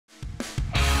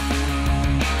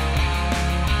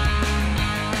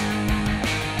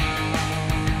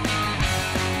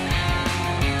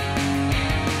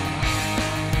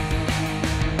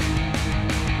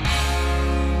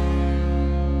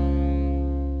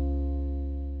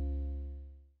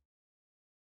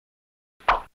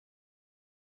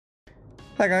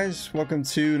Hi guys, welcome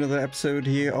to another episode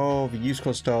here of Youth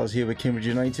Squad Stars here with Cambridge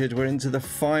United. We're into the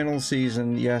final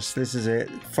season. Yes, this is it.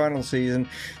 Final season.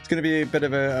 It's going to be a bit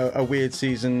of a weird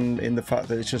season in the fact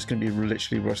that it's just going to be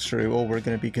literally rushed through. All we're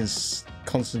going to be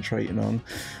concentrating on,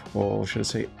 or should I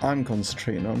say I'm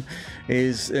concentrating on,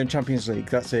 is Champions League.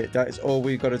 That's it. That is all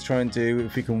we've got to try and do.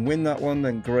 If we can win that one,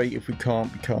 then great. If we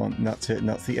can't, we can't. And that's it. And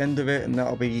that's the end of it. And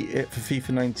that'll be it for FIFA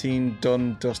 19.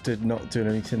 Done, dusted, not doing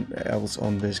anything else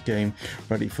on this game.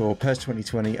 Ready for PES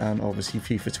 2020 and obviously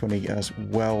FIFA 20 as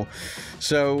well.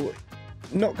 So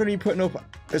not going to be putting up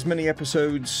as many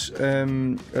episodes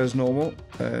as normal,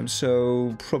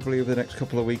 so probably over the next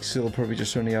couple of weeks it'll probably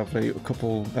just only have a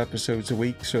couple episodes a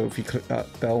week. So if you click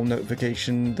that bell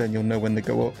notification, then you'll know when they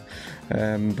go up.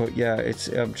 But yeah,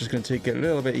 I'm just going to take it a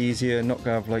little bit easier, not going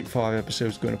to have like 5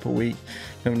 episodes going up a week.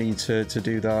 No need to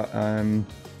do that.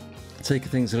 Take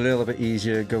things a little bit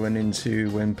easier going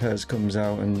into when PES comes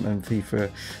out and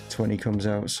FIFA 20 comes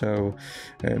out. So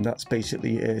that's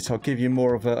basically it. I'll give you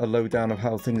more of a lowdown of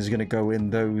how things are going to go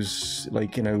in those,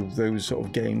 like, you know, those sort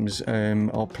of games.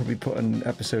 I'll probably put an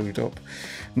episode up.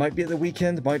 Might be at the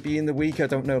weekend, might be in the week, I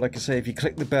don't know. Like I say, if you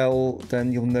click the bell,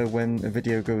 then you'll know when a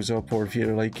video goes up, or if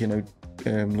you're like, you know,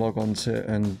 log on to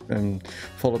and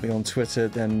follow me on Twitter,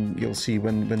 then you'll see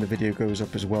when the video goes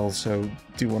up as well. So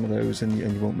do one of those and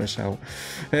you won't miss out.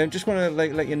 Just want to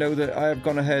let you know that I have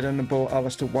gone ahead and bought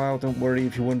Alistair Wild. Don't worry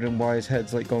if you're wondering why his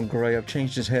head's like gone grey. I've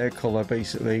changed his hair colour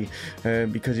basically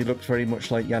because he looked very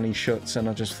much like Yanni Schutz, and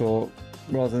I just thought,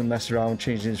 rather than mess around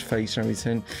changing his face and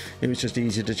everything, it was just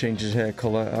easier to change his hair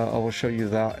colour. I will show you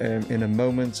that in a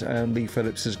moment. Lee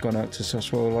Phillips has gone out to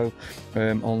Sassuolo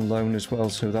on loan as well,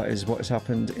 so that is what has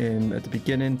happened at the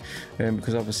beginning,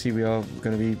 because obviously we are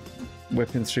going to be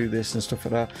whipping through this and stuff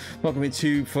like that. I'm not going to be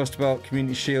too fussed about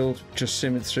Community Shield, just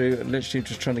simming through, literally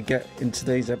just trying to get in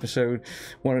today's episode.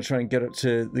 Want to try and get up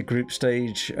to the group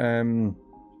stage, and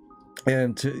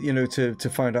to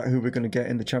find out who we're going to get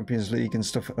in the Champions League and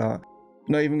stuff like that.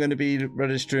 Not even going to be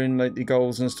registering like the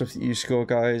goals and stuff that you score,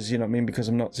 guys, you know what I mean, because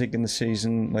I'm not taking the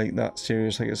season like that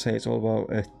serious. Like I say, it's all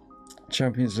about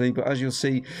Champions League. But as you'll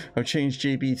see, I've changed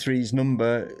JB3's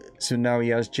number, so now he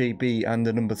has JB and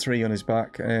the number 3 on his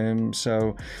back.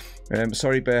 Sorry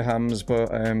BearHamms,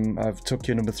 but I've took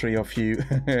your number 3 off you,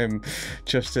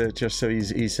 just so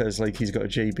he says like he's got a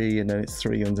JB and then it's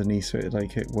 3 underneath, so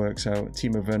it works out.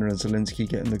 Timo Werner and Zielinski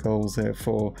getting the goals there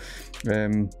for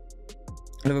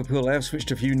Liverpool. I have switched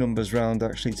a few numbers round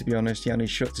actually, to be honest. Yanni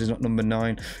Schutz is not number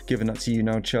 9. Giving that to you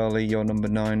now, Charlie. You're number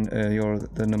 9. You're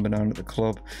the number 9 at the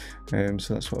club.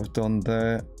 So that's what I've done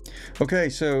there. Okay,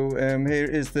 so here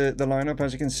is the lineup.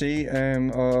 As you can see,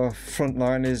 our front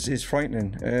line is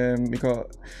frightening. We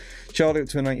got Charlie up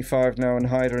to a 95 now, and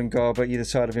Hyder and Garber either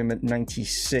side of him at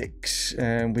 96.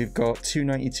 We've got 2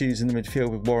 92s in the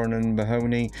midfield with Warren and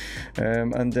Mahoney,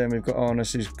 and then we've got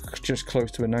Arnes, who's just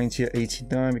close to a 90 at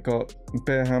 89. We've got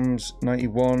BearHamms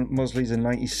 91, MUZZLEY's a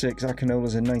 96,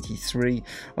 Akinola's a 93,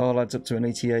 our lads up to an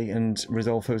 88, and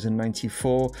Rodolfo's a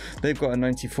 94. They've got a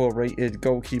 94 rated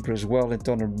goalkeeper as well in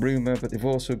Donnarumma, but they've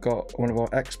also got one of our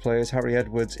ex-players, Harry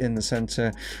Edwards, in the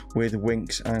centre with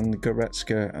Winks and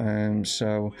Goretzka.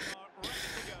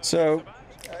 So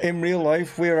in real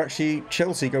life, we're actually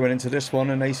Chelsea going into this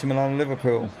one, and AC Milan and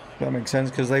Liverpool. That makes sense,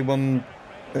 because they won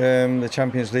the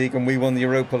Champions League and we won the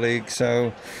Europa League.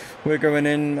 So we're going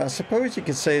in, I suppose you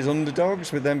could say, as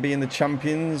underdogs, with them being the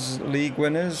Champions League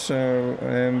winners.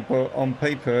 So, but on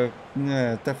paper,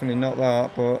 yeah, definitely not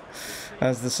that. But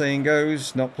as the saying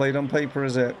goes, not played on paper,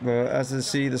 is it? But as you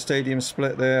see, the stadium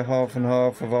split there, half and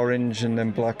half of orange and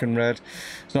then black and red.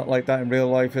 It's not like that in real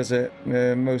life, is it?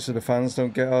 Most of the fans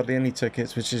don't get hardly any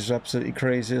tickets, which is absolutely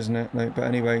crazy, isn't it? But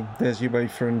anyway, there's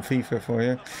UEFA and FIFA for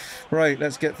you. Right,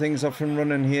 let's get things up and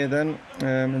running here then,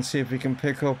 and see if we can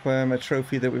pick up a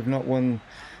trophy that we've not won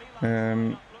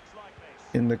in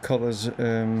the colours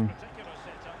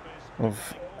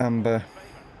of amber.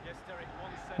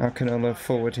 Akinola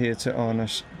forward here to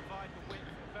Arnes.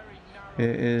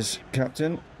 It is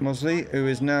captain MUZZLEY, who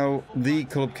is now the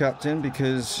club captain,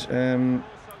 because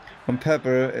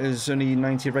Pepper is only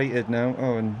 90 rated now.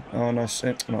 Oh, and Arnes,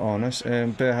 not Arnes,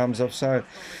 BearHamms offside.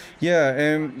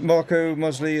 Yeah, Marco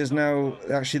MUZZLEY is now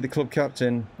actually the club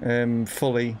captain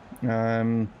fully,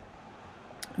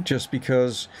 just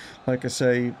because, like I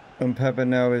say, Pepper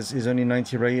now is only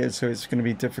 90 rated, so it's going to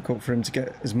be difficult for him to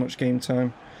get as much game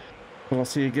time.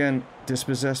 Frosty again,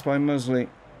 dispossessed by MUZZLEY.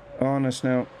 Arnes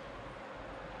now.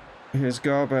 Here's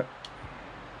Garber.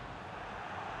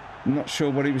 I'm not sure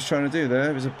what he was trying to do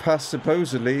there. It was a pass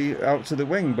supposedly out to the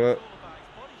wing, but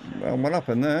what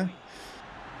happened there?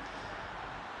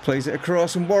 Plays it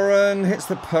across and Warren hits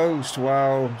the post.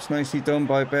 Wow, it's nicely done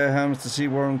by BearHamms to see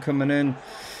Warren coming in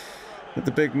with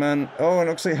the big man. Oh, and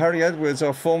it looks like Harry Edwards,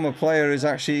 our former player, is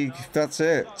actually, that's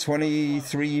it,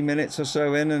 23 minutes or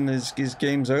so in and his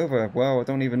game's over. Wow, I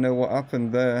don't even know what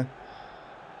happened there.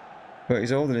 But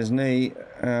he's holding his knee,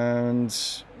 and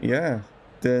yeah,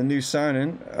 the new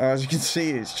signing, as you can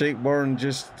see, it's Jake Warren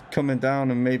just coming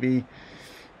down, and maybe,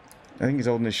 I think he's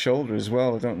holding his shoulder as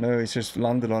well. I don't know. He's just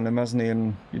landed on him, hasn't he?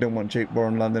 And you don't want Jake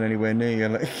Warren landing anywhere near you.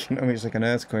 Like, you know, it's like an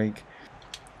earthquake.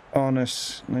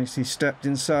 Honest, nicely stepped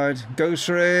inside. Goes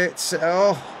for it.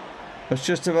 Oh, I was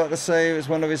just about to say it was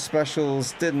one of his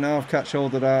specials. Didn't half catch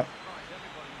hold of that.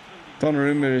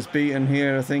 Donnarumma is beaten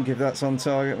here, I think, if that's on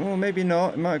target. Well, maybe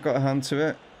not. He might have got a hand to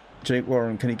it. Jake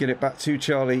Warren, can he get it back to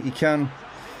Charlie? He can.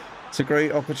 It's a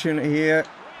great opportunity here.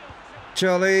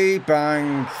 Charlie,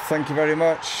 bang. Thank you very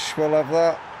much. We'll have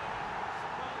that.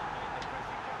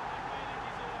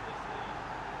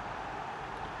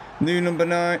 New number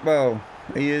 9. Well,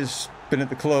 he has been at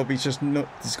the club. He's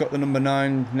got the number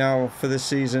 9 now for this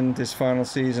season, this final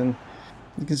season.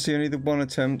 You can see only the one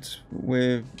attempt.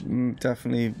 We're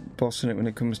definitely bossing it when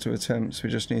it comes to attempts. We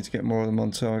just need to get more of them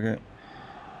on target.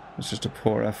 It's just a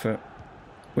poor effort.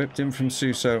 Whipped in from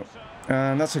Suso.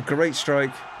 And that's a great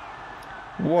strike.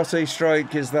 What a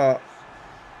strike is that?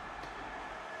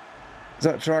 Is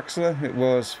that Draxler? It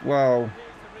was. Wow.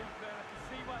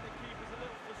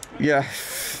 Yeah.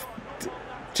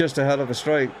 Just a hell of a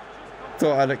strike.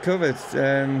 Thought I had it covered.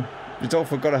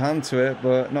 Rodolfo got a hand to it,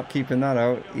 but not keeping that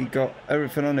out. He got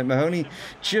everything on it. Mahoney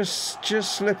just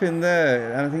slipping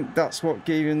there, and I think that's what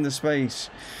gave him the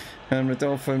space. And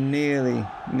Rodolfo nearly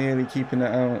keeping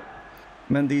it out.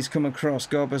 Mendy's come across.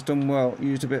 Garber's done well.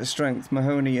 Used a bit of strength.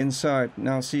 Mahoney inside.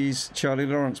 Now sees Charlie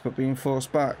Lawrence, but being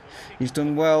forced back. He's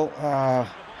done well.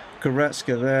 Ah,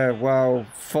 Goretzka there. Wow,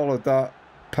 followed that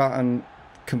pattern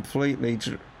completely.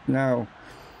 Now,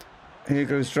 here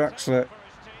goes Draxler.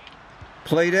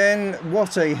 Played in.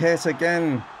 What a hit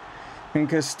again. And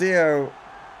Castillo.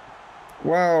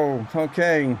 Wow.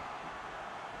 Okay.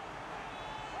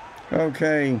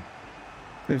 Okay.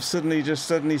 They've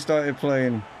suddenly started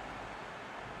playing.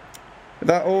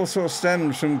 That also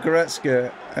stemmed from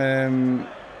Goretzka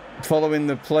following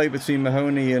the play between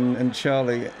Mahoney and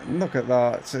Charlie. Look at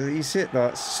that. So he's hit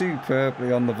that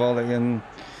superbly on the volley, and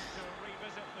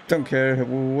don't care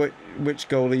which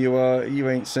goalie you are, you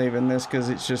ain't saving this, because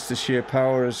it's just the sheer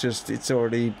power. It's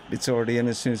already in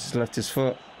as soon as it's left his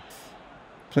foot.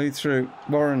 Played through.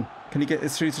 Warren, can he get it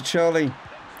through to Charlie?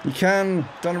 He can.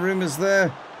 Donnarumma's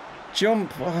there.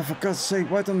 Jump. Oh, for God's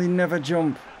sake, why don't they never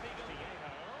jump?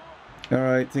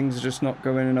 Alright, things are just not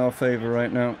going in our favour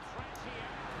right now.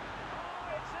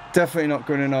 Definitely not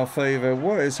going in our favour.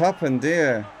 What has happened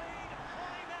here?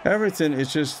 Everything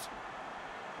is just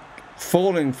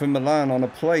falling for Milan on a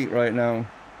plate right now.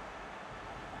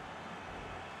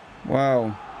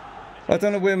 Wow. I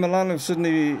don't know where Milan have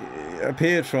suddenly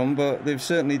appeared from, but they've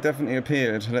certainly definitely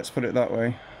appeared. Let's put it that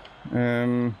way.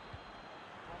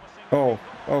 Oh,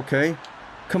 okay.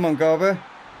 Come on, Garber.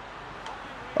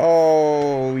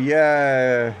 Oh,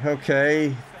 yeah.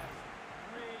 Okay.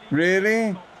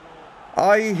 Really?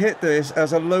 I hit this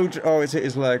as a low... Oh, it's hit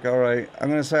his leg. All right. I'm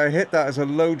going to say I hit that as a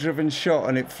low-driven shot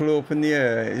and it flew up in the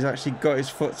air. He's actually got his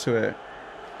foot to it.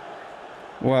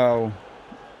 Wow.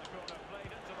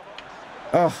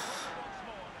 Oh.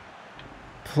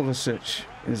 Pulisic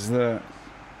is there.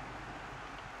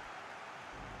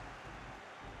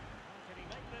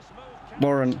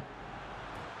 Warren.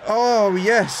 Oh,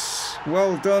 yes.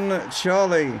 Well done,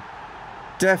 Charlie.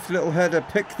 Deft little header.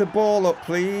 Pick the ball up,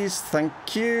 please. Thank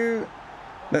you.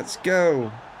 Let's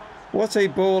go. What a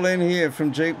ball in here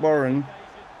from Jake Warren.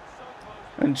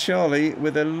 And Charlie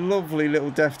with a lovely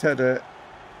little deft header.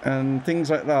 And things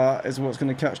like that is what's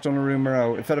going to catch Donnarumma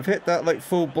out. If I'd have hit that like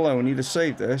full blown, he'd have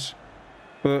saved this.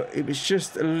 But it was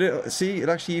just a little... See, it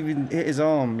actually even hit his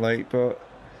arm, like, but...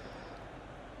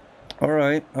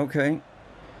 Alright, okay.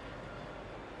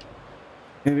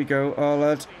 Here we go, our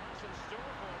lad.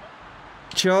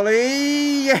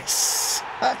 Charlie! Yes!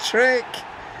 Hat-trick!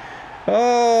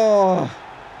 Oh!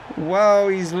 Wow,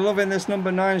 he's loving this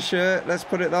number 9 shirt. Let's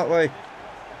put it that way.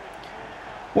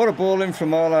 What a ball in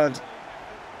from our lad.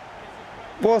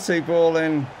 What a ball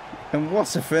in. And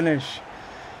what a finish.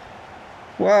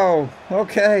 Wow,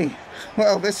 okay.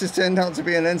 Well, this has turned out to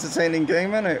be an entertaining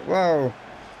game, hasn't it? Wow.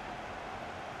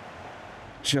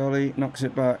 Charlie knocks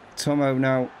it back. Tommo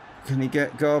now. Can he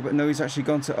get Garber? No, he's actually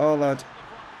gone to our lad.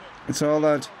 It's our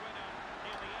lad.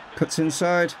 Cuts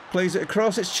inside. Plays it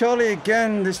across. It's Charlie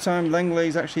again. This time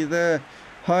LongLive's actually there.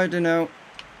 Hiding out.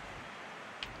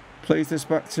 Plays this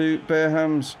back to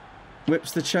BearHamms.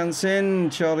 Whips the chance in.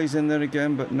 Charlie's in there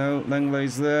again, but no.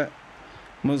 LongLive's there.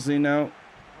 MUZZLEY now.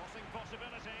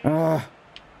 Ah.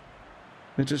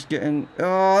 They're just getting...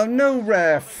 Oh, no,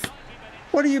 ref!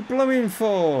 What are you blowing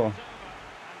for?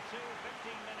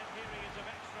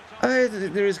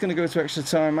 There is going to go to extra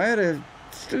time. I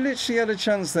literally had a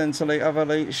chance then to like have a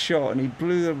late shot, and he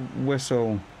blew the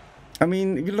whistle. I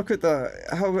mean, if you look at that,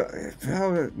 how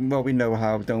well, we know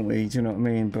how, don't we? Do you know what I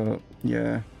mean? But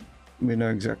yeah, we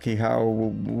know exactly how,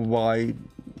 why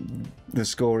the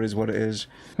score is what it is.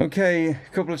 Okay, a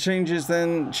couple of changes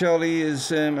then. Charlie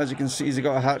is, as you can see, he's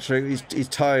got a hat-trick. He's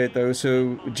tired though,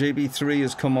 so JB3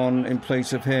 has come on in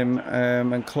place of him,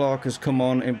 and Clark has come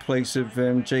on in place of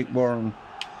Jake Warren.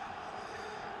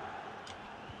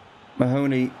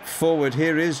 Mahoney forward.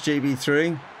 Here is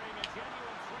JB3.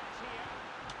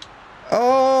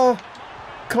 Oh,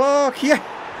 Clark, yeah.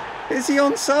 Is he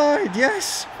onside?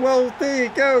 Yes. Well, there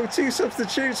you go. Two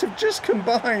substitutes have just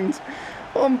combined.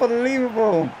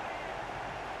 Unbelievable.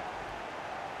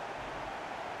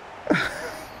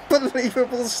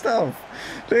 Unbelievable stuff.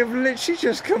 They've literally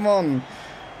just come on.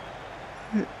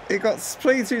 It got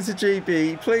played through to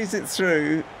JB, plays it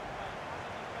through.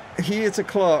 Here to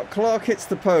Clark. Clark hits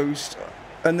the post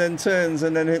and then turns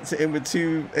and then hits it in with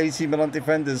two AC Milan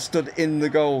defenders stood in the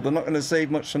goal. They're not going to save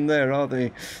much from there, are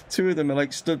they? Two of them are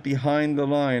like stood behind the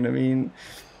line. I mean,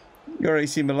 you're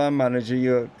AC Milan manager,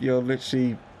 you're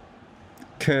literally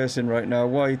cursing right now.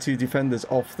 Why are two defenders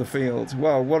off the field?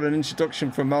 Wow, what an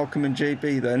introduction from Malcolm and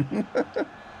JB then.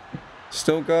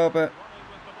 Still Garber.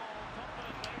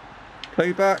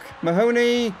 Play back.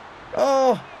 Mahoney.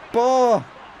 Oh, bar.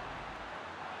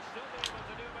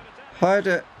 Hide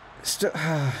it.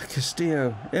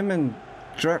 Castillo. Him and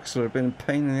Draxler have been a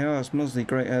pain in the arse. MUZZLEY,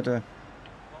 great header.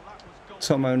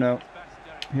 Tommo now.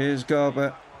 Here's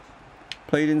Garber.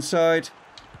 Played inside.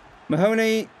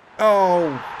 Mahoney.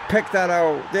 Oh, pick that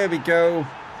out. There we go.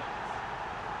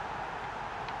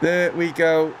 There we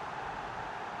go.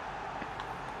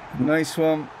 Nice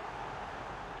one.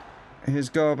 Here's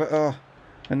Garber. Oh,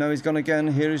 and now he's gone again.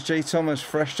 Here is J. Thomas,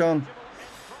 fresh on.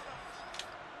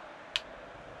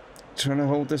 Trying to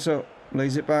hold this up.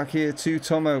 Lays it back here to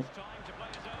Tommo.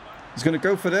 He's going to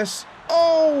go for this.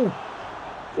 Oh!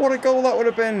 What a goal that would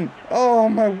have been. Oh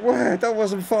my word, that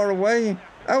wasn't far away.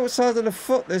 Outside of the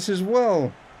foot this as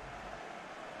well.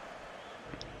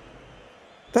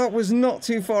 That was not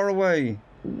too far away.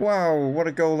 Wow, what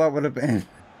a goal that would have been.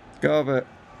 Garber.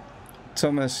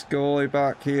 Thomas go all the way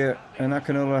back here. And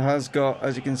Akinola has got,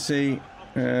 as you can see,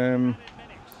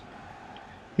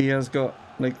 he has got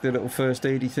like the little first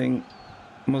aidy thing.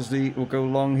 MUZZLEY will go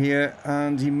long here,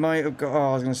 and he might have got, oh,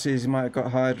 I was going to say he might have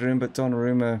got Hyder in, but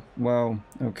Donnarumma, wow,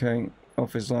 okay,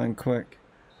 off his line quick.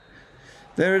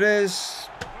 There it is.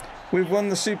 We've won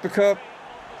the Super Cup.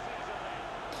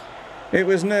 It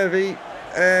was nervy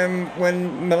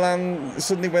when Milan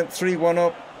suddenly went 3-1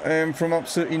 up from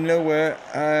absolutely nowhere.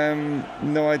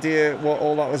 No idea what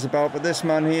all that was about, but this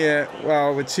man here,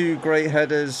 wow, with two great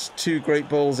headers, two great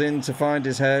balls in to find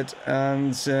his head,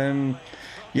 and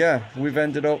yeah, we've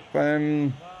ended up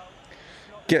getting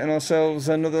ourselves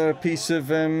another piece of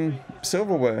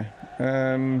silverware.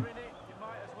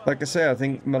 Like I say, I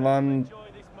think Milan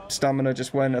stamina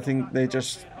just went, I think they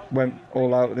just went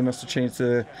all out. They must have changed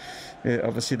the,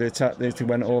 obviously the attack, they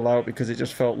went all out because it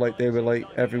just felt like they were like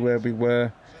everywhere we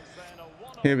were.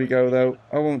 Here we go though.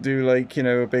 I won't do like, you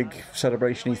know, a big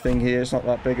celebration-y thing here. It's not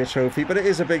that big a trophy, but it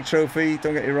is a big trophy.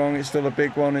 Don't get me wrong, it's still a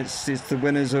big one. It's the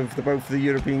winners of both the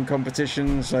European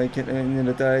competitions, like in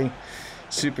the day.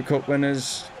 Super Cup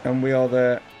winners, and we are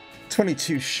there.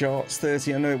 22 shots,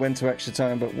 30. I know it went to extra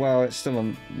time, but wow, it's still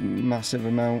a massive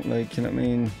amount. Like, you know what I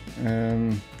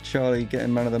mean? Charlie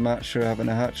getting man of the match for having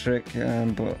a hat-trick,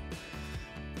 but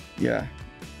yeah,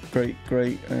 great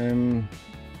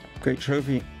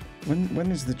trophy.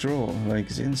 When is the draw?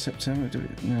 Like, is it in September?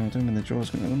 No, I don't know when the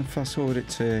draw's going. I'm going to fast forward it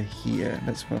to here.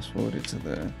 Let's fast forward it to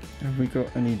there. Have we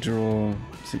got any draw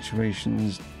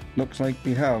situations? Looks like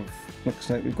we have.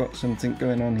 Looks like we've got something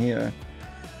going on here.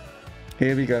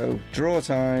 Here we go. Draw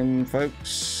time,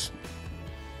 folks.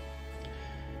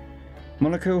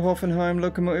 Monaco, Hoffenheim,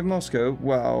 Lokomotiv Moscow.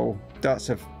 Wow, that's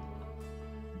a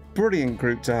brilliant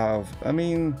group to have. I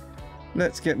mean,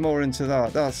 let's get more into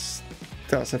that. That's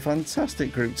a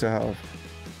fantastic group to have.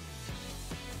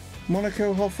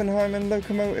 Monaco, Hoffenheim and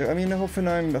Lokomotiv. I mean,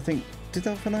 Hoffenheim, I think, did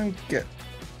Hoffenheim get...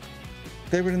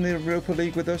 They were in the Europa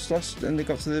League with us last, and they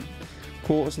got to the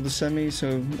quarters of the semis, so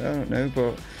I don't know,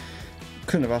 but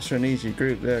couldn't have asked for an easy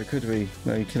group there, could we?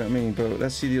 Like, you know what I mean? But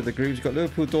let's see the other groups. We've got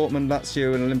Liverpool, Dortmund,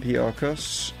 Lazio and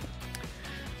Olympiacos.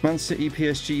 Man City,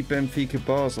 PSG, Benfica,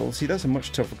 Basel. See, that's a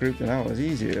much tougher group than ours.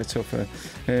 Easier, tougher.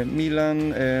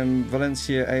 Milan,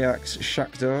 Valencia, Ajax,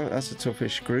 Shakhtar. That's a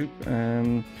toughish group.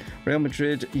 Real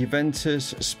Madrid,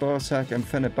 Juventus, Spartak, and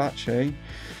Fenerbahce.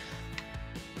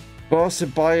 Barca,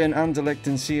 Bayern, Anderlecht,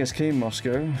 and CSK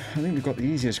Moscow. I think we've got the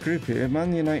easiest group here.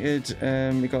 Man United,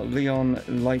 we've got Lyon,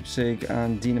 Leipzig,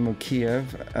 and Dynamo Kiev.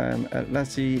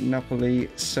 Atleti, Napoli,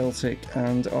 Celtic,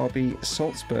 and RB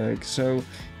Salzburg. So,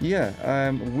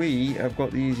 yeah, we have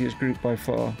got the easiest group by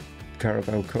far.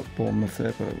 Carabao Cup, Bournemouth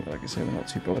there, but like I said, we're not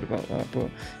too bothered about that. But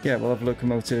yeah, we'll have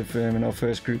Lokomotiv in our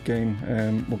first group game.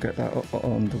 We'll get that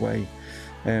on the way.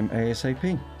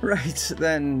 ASAP. Right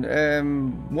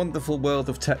then, wonderful world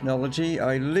of technology.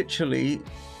 I literally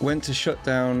went to shut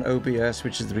down OBS,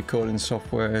 which is the recording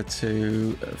software,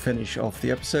 to finish off the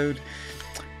episode,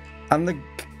 and the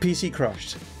PC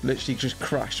crashed. Literally just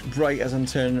crashed right as I'm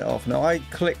turning it off. Now I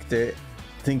clicked it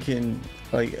thinking,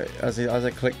 like, as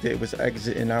I clicked it, it was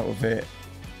exiting out of it,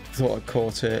 thought I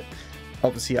caught it.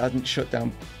 Obviously I hadn't shut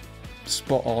down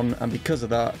spot on, and because of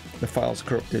that the file's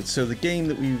corrupted. So the game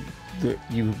that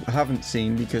you haven't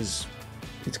seen because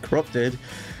it's corrupted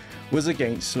was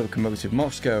against Lokomotiv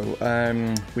Moscow.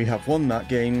 We have won that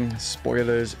game,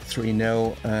 spoilers,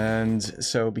 3-0, and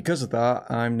so because of that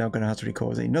I'm now going to have to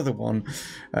record another one,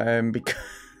 because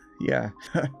yeah,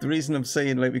 the reason I'm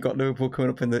saying like we got Liverpool coming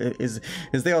up in the is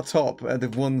they are top.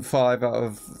 They've won 5 out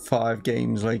of 5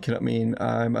 games, like, you know what I mean.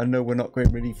 I know we're not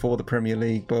going really for the Premier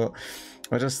League, but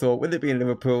I just thought, with it being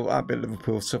Liverpool, I've been a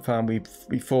Liverpool fan.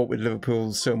 We fought with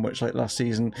Liverpool so much like last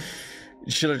season.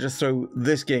 Should I just throw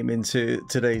this game into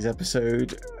today's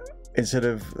episode instead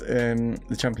of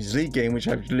the Champions League game, which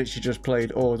I've literally just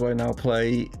played, or do I now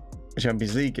play a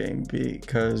Champions League game?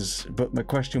 But my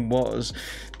question was,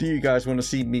 do you guys want to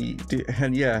see me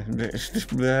and yeah, do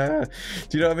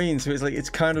you know what I mean? So it's like, it's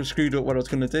kind of screwed up what I was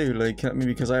going to do, like, I mean,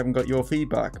 because I haven't got your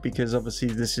feedback, because obviously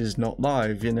this is not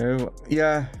live, you know.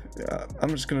 Yeah, I'm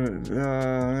just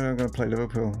gonna play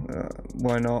Liverpool.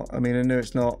 Why not? I mean, I know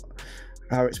it's not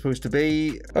how it's supposed to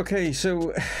be. Okay,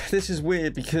 so this is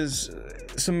weird because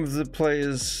some of the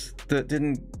players that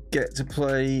didn't get to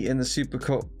play in the Super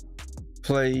Cup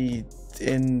played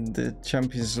in the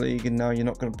Champions League, and now you're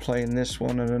not going to play in this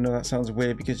one. And I know that sounds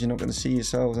weird because you're not going to see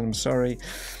yourselves, and I'm sorry,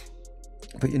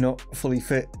 but you're not fully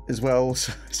fit as well,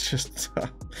 so it's just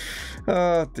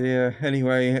oh dear.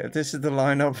 Anyway, this is the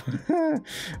lineup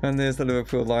and there's the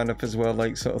Liverpool lineup as well,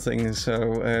 like, sort of thing.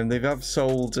 So they have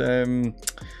sold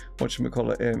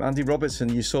whatchamacallit, Andy Robertson.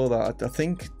 You saw that. I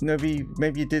think maybe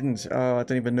you didn't. I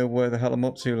don't even know where the hell I'm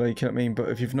up to, like, you know what I mean. But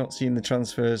if you've not seen the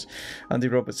transfers, Andy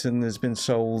Robertson has been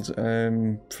sold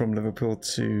from Liverpool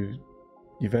to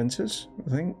Juventus, I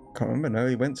think. Can't remember now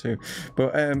he went to.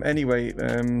 But anyway,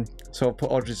 so I'll put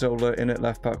Odriozola in at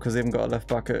left back because they haven't got a left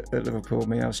back at Liverpool. I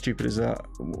mean, how stupid is that?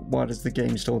 Why does the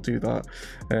game still do that?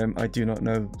 I do not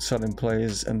know. Selling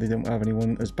players and they don't have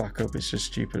anyone as backup, it's just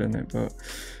stupid, isn't it? But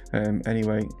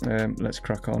anyway, let's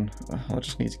crack on. I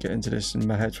just need to get into this, and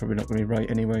my head's probably not going to be right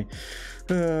anyway.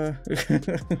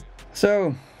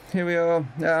 So here we are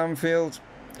at Anfield.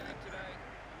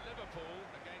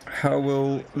 How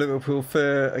will Liverpool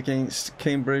fare against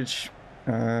Cambridge?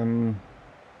 They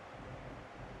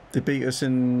beat us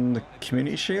in the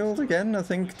Community Shield again, I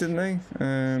think, didn't they?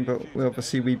 But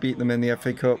obviously we beat them in the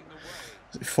FA Cup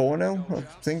 4-0, I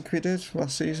think we did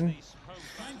last season.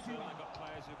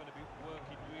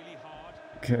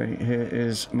 Okay, here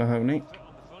is Mahoney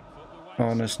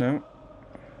on us now.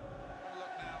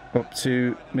 Up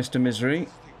to Mr. Misery,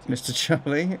 Mr.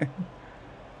 Charlie.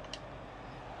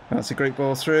 That's a great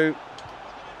ball through.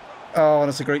 Oh,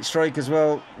 that's a great strike as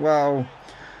well. Wow.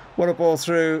 What a ball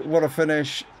through. What a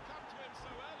finish.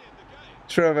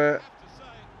 Trevor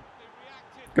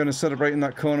going to celebrate in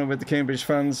that corner with the Cambridge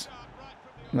fans.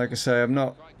 Like I say, I'm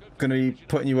not going to be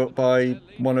putting you up by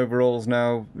 1 overalls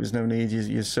now. There's no need.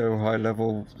 You're so high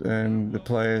level, the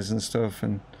players and stuff.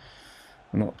 And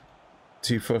I'm not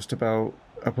too fussed about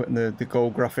putting the goal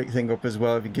graphic thing up as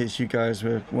well, in case you guys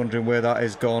were wondering where that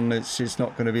is gone. It's just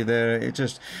not going to be there. It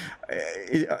just,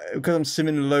 because I'm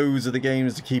simming loads of the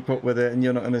games to keep up with it, and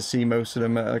you're not going to see most of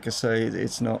them. Like I say,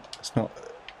 it's not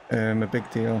a big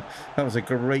deal. That was a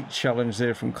great challenge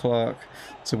there from Clark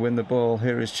to win the ball.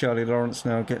 Here is Charlie Lawrence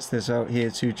now, gets this out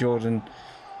here to Jordan.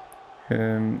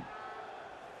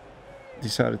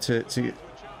 Decided to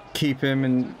keep him,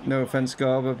 and no offense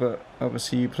Garber, but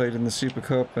obviously you played in the Super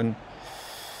Cup. And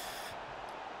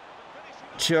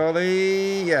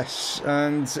Charlie, yes,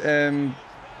 and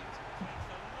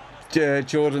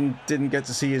Jordan didn't get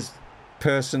to see his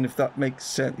person, if that makes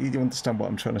sense. You understand what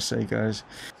I'm trying to say, guys.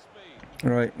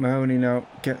 Right, Mahoney now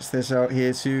gets this out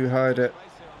here to hide it.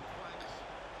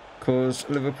 Caused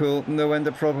Liverpool no end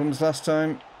of problems last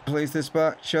time. Plays this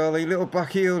back. Charlie, little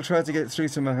back heel, tried to get through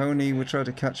to Mahoney. We tried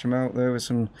to catch him out there with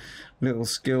some little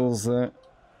skills there.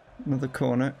 Another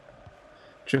corner.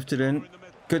 Drifted in.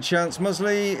 Good chance.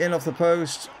 MUZZLEY in off the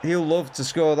post. He'll love to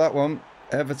score that one.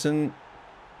 Everton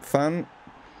fan.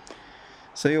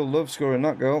 So he'll love scoring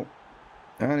that goal.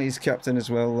 And he's captain as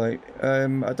well. Like I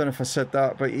don't know if I said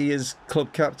that, but he is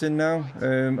club captain now.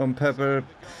 Pepper.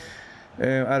 I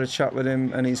had a chat with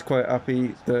him and he's quite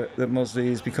happy that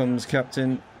MUZZLEY becomes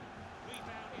captain.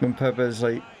 Pepper's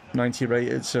like 90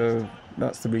 rated, so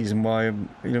that's the reason why.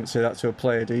 You don't say that to a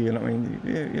player, do you? You know what I mean?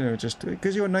 You know, just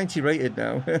because you're 90 rated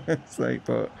now. It's like,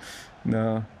 but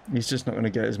no, he's just not going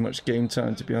to get as much game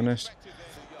time, to be honest.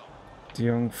 De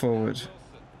Jong forward.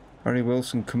 Harry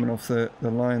Wilson coming off the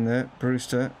line there.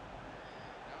 Brewster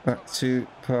back to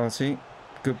Partey.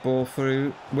 Good ball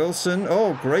through Wilson.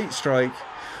 Oh, great strike.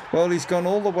 Well, he's gone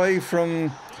all the way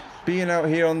from being out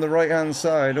here on the right hand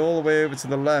side all the way over to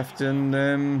the left,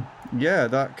 and yeah,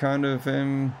 that kind of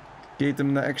gave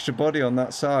them that extra body on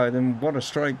that side, and what a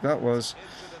strike that was,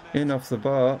 in off the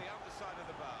bar.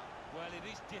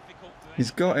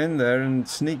 He's got in there and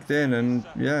sneaked in, and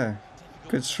yeah,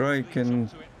 good strike.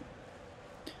 And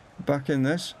back in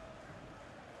this.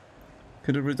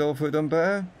 Could have Rodolfo done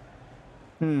better?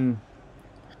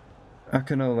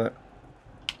 Akinola.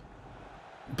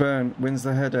 Burn wins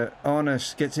the header.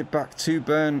 Arnish gets it back to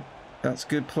Burn. That's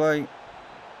good play.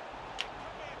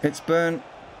 It's Burn.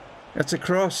 It's a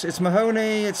cross. It's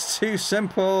Mahoney. It's too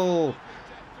simple.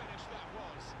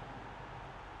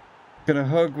 Gonna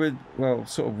hug with, well,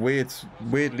 sort of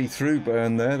weirdly through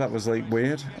Burn there. That was like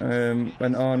weird. And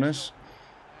Arnish.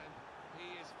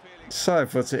 Side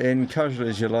foot it in, casual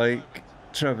as you like.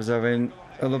 Trevor's having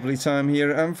a lovely time here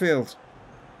at Anfield.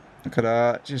 Look at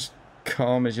that. Just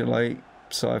calm as you like.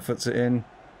 Side foots it in.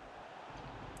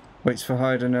 Waits for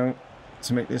Hyder now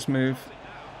to make this move.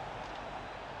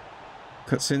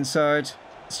 Cuts inside.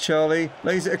 It's Charlie.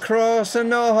 Lays it across. And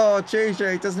no,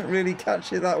 JJ doesn't really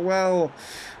catch it that well.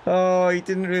 Oh, he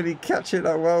didn't really catch it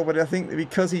that well. But I think that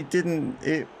because he didn't,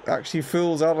 it actually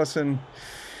fools Alisson.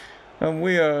 And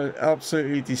we are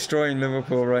absolutely destroying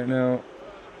Liverpool right now.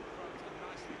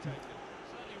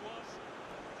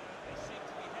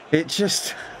 It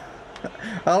just...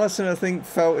 Alisson, I think,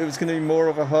 felt it was going to be more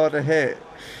of a harder hit.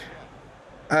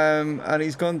 And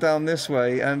he's gone down this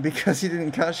way, and because he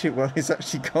didn't catch it well, he's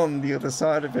actually gone the other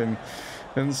side of him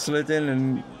and slid in,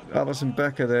 and Alisson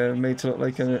Becker there made to look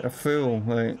like a fool.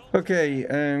 Like, okay,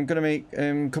 I'm going to make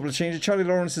a couple of changes. Charlie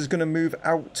Lawrence is going to move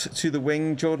out to the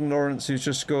wing. Jordan Lawrence, who's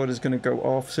just scored, is going to go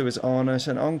off. So is Arnish,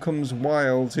 and on comes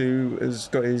Wild, who has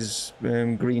got his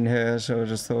green hair. So I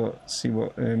just thought, see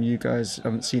what you guys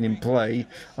haven't seen him play.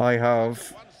 I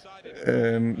have.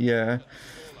 Yeah.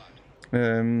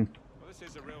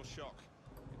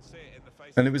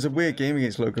 And it was a weird game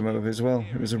against Lokomotiv as well.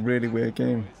 It was a really weird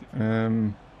game.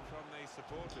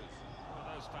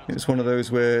 It was one of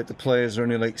those where the players are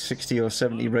only like 60 or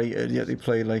 70 rated, yet they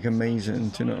play like amazing.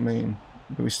 Do you know what I mean?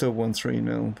 But we still won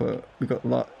 3-0. But we got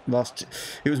last.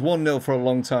 It was 1-0 for a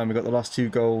long time. We got the last two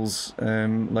goals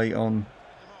late on.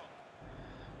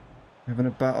 Having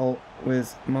a battle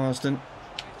with Marsden.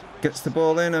 Gets the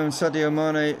ball in, and Sadio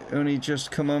Mane only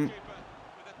just come on.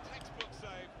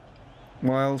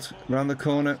 Wild, round the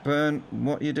corner. Burn,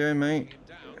 what are you doing, mate?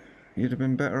 You'd have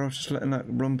been better off just letting that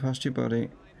run past your body.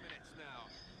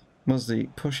 MUZZLEY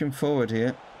pushing forward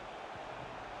here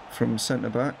from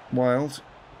centre back. Wild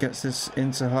gets this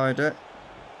into Hyder.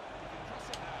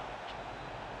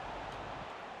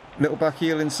 Little back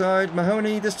heel inside.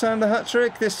 Mahoney, this time the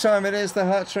hat-trick. This time it is the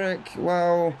hat-trick.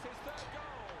 Wow.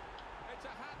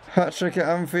 Hat-trick at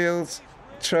Anfield.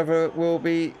 Trevor will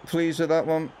be pleased with that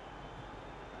one.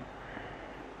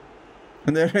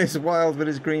 And there is Wild with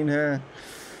his green hair.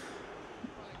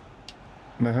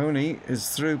 Mahoney is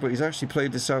through, but he's actually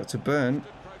played this out to Burn.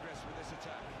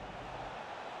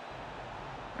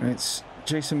 It's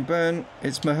Jason Burn.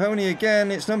 It's Mahoney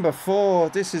again. It's number 4.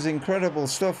 This is incredible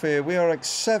stuff here. We are like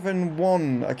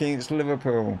 7-1 against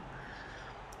Liverpool.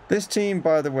 This team,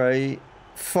 by the way,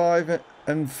 5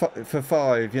 for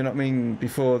 5. You know what I mean?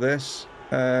 Before this.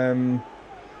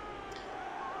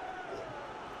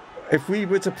 If we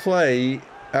were to play,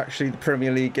 actually, the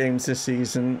Premier League games this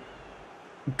season,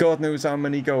 God knows how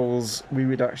many goals we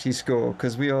would actually score,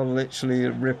 because we are literally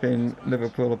ripping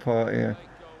Liverpool apart here.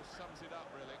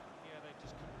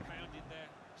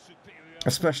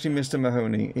 Especially Mr.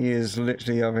 Mahoney. He is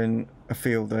literally having a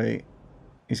field day.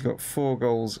 He's got 4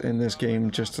 goals in this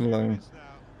game just alone.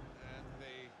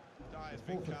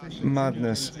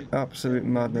 Madness, absolute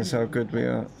madness how good we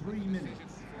are.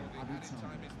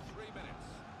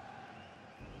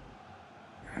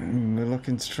 We're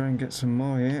looking to try and get some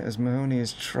more here as Mahoney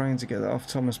is trying to get that off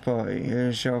Thomas Partey.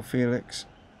 Here's João Felix.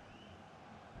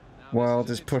 Wild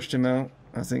has pushed him out.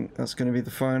 I think that's going to be the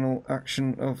final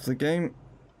action of the game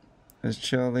as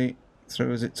Charlie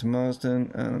throws it to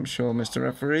Marsden, and I'm sure Mr.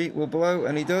 Referee will blow,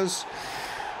 and he does.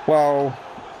 Wow,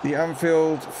 the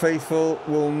Anfield faithful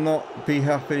will not be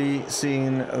happy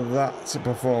seeing that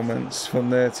performance from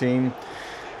their team.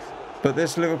 But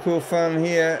this Liverpool fan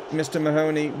here, Mr.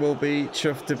 Mahoney, will be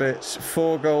chuffed to bits.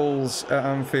 4 goals at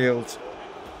Anfield.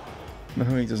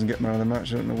 Mahoney doesn't get man of the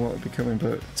match, I don't know what would be coming,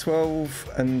 but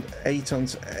 12 and 8 on...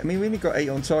 I mean, we only got 8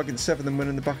 on target, 7 of them went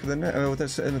in the back of the net. Oh,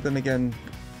 that's, and then again,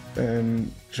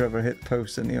 Trevor hit the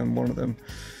post and he on one of them.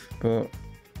 But,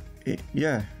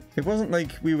 yeah, it wasn't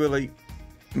like we were, like,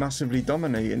 massively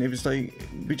dominating. It was like,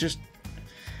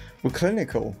 we're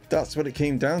clinical. That's what it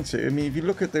came down to. I mean, if you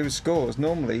look at those scores,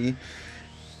 normally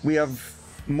we have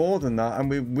more than that and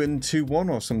we win 2-1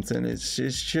 or something. It's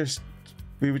just...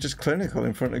 we were just clinical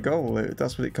in front of goal.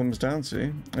 That's what it comes down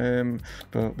to.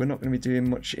 But we're not going to be doing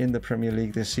much in the Premier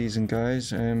League this season,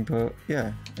 guys. But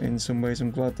yeah, in some ways I'm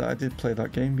glad that I did play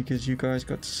that game because you guys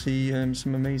got to see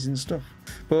some amazing stuff.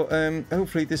 But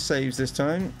hopefully this saves this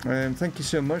time. Thank you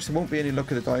so much. There won't be any luck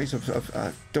of the dice.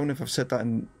 I don't know if I've said that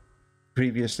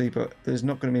previously, but there's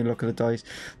not going to be a luck of the dice.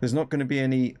 There's not going to be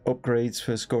any upgrades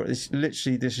for score. It's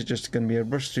literally, this is just going to be a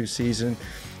rush through season.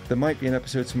 There might be an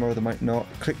episode tomorrow, there might not.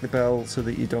 Click the bell so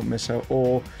that you don't miss out,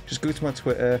 or just go to my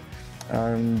Twitter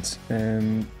and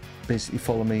basically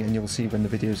follow me and you'll see when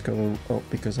the videos go up,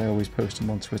 because I always post them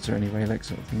on Twitter anyway, like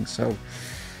sort of thing. So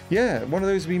yeah, one of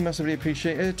those would be massively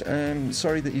appreciated.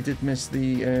 Sorry that you did miss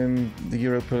the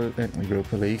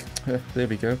Europa League. There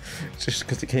we go, just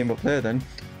because it came up there then.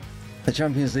 The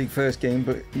Champions League first game,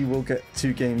 but you will get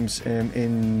 2 games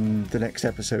in the next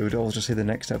episode. I'll just say the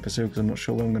next episode because I'm not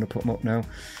sure when I'm going to put them up now.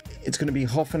 It's going to be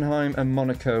Hoffenheim and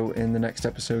Monaco in the next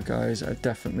episode, guys.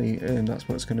 Definitely, that's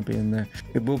what's going to be in there.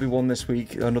 It will be one this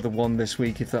week, another one this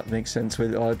week, if that makes sense.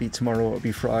 It'll either be tomorrow or it'll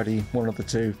be Friday, one of the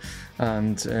two.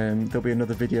 And there'll be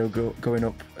another video going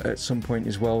up at some point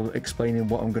as well, explaining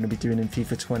what I'm going to be doing in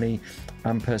FIFA 20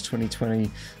 and PES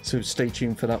 2020. So stay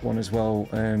tuned for that one as well,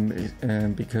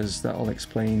 because that'll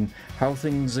explain how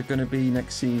things are going to be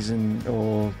next season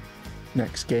or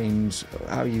next games,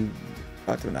 I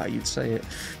don't know how you'd say it,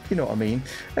 you know what I mean.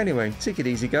 Anyway, take it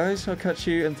easy, guys. I'll catch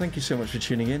you, and thank you so much for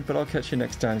tuning in, but I'll catch you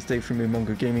next time. It's Dave from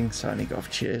Mumongu Gaming, signing off.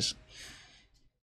 Cheers.